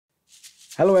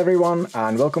Hello everyone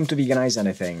and welcome to Veganise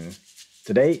Anything.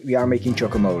 Today we are making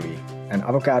Chocomole, an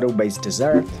avocado-based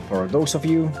dessert for those of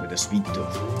you with a sweet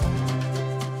tooth.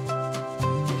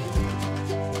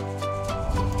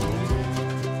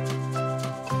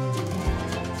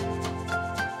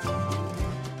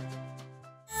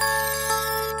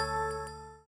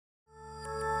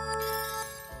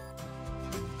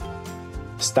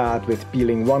 Start with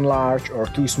peeling 1 large or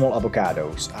 2 small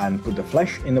avocados and put the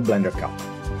flesh in a blender cup.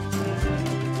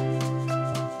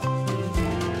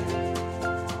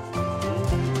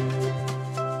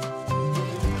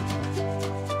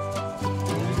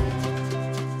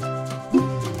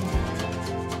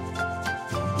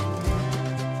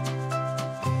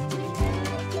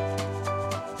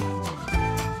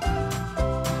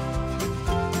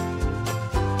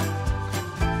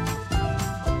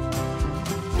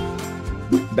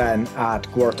 Then add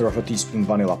 1/4 teaspoon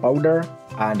vanilla powder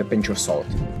and a pinch of salt.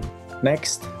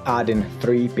 Next, add in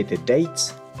 3 pitted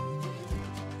dates.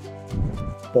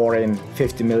 Pour in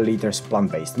 50 ml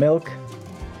plant-based milk.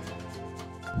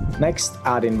 Next,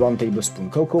 add in 1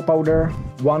 tablespoon cocoa powder,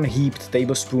 1 heaped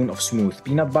tablespoon of smooth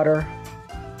peanut butter,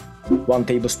 1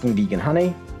 tablespoon vegan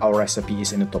honey, our recipe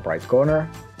is in the top right corner,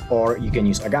 or you can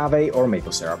use agave or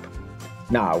maple syrup.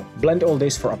 Now, blend all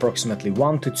this for approximately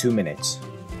 1 to 2 minutes.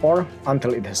 Or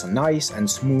until it has a nice and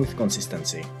smooth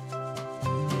consistency.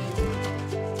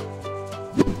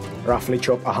 Roughly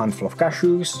chop a handful of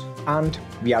cashews and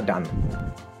we are done.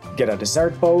 Get a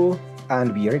dessert bowl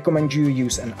and we recommend you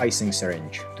use an icing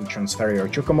syringe to transfer your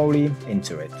Chocomole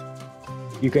into it.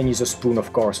 You can use a spoon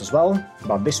of course as well,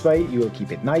 but this way you will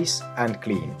keep it nice and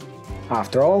clean.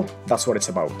 After all, that's what it's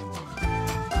about.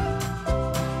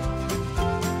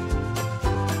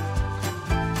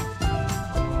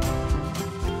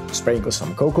 Sprinkle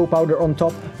some cocoa powder on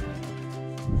top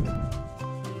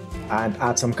and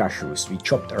add some cashews we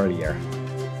chopped earlier.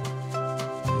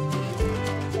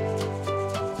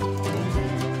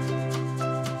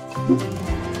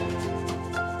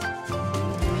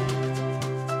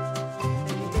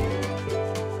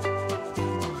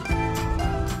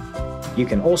 You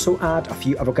can also add a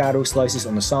few avocado slices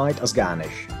on the side as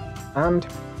garnish. And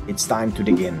it's time to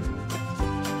dig in.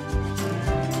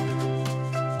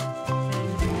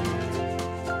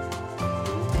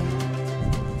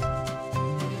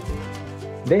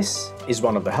 This is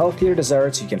one of the healthier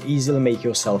desserts you can easily make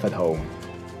yourself at home.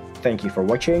 Thank you for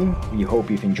watching, we hope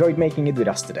you've enjoyed making it with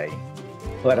us today.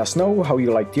 Let us know how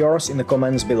you liked yours in the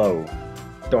comments below.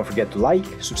 Don't forget to like,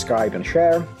 subscribe and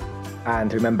share.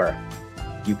 And remember,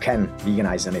 you can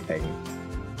veganize anything.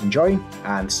 Enjoy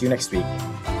and see you next week.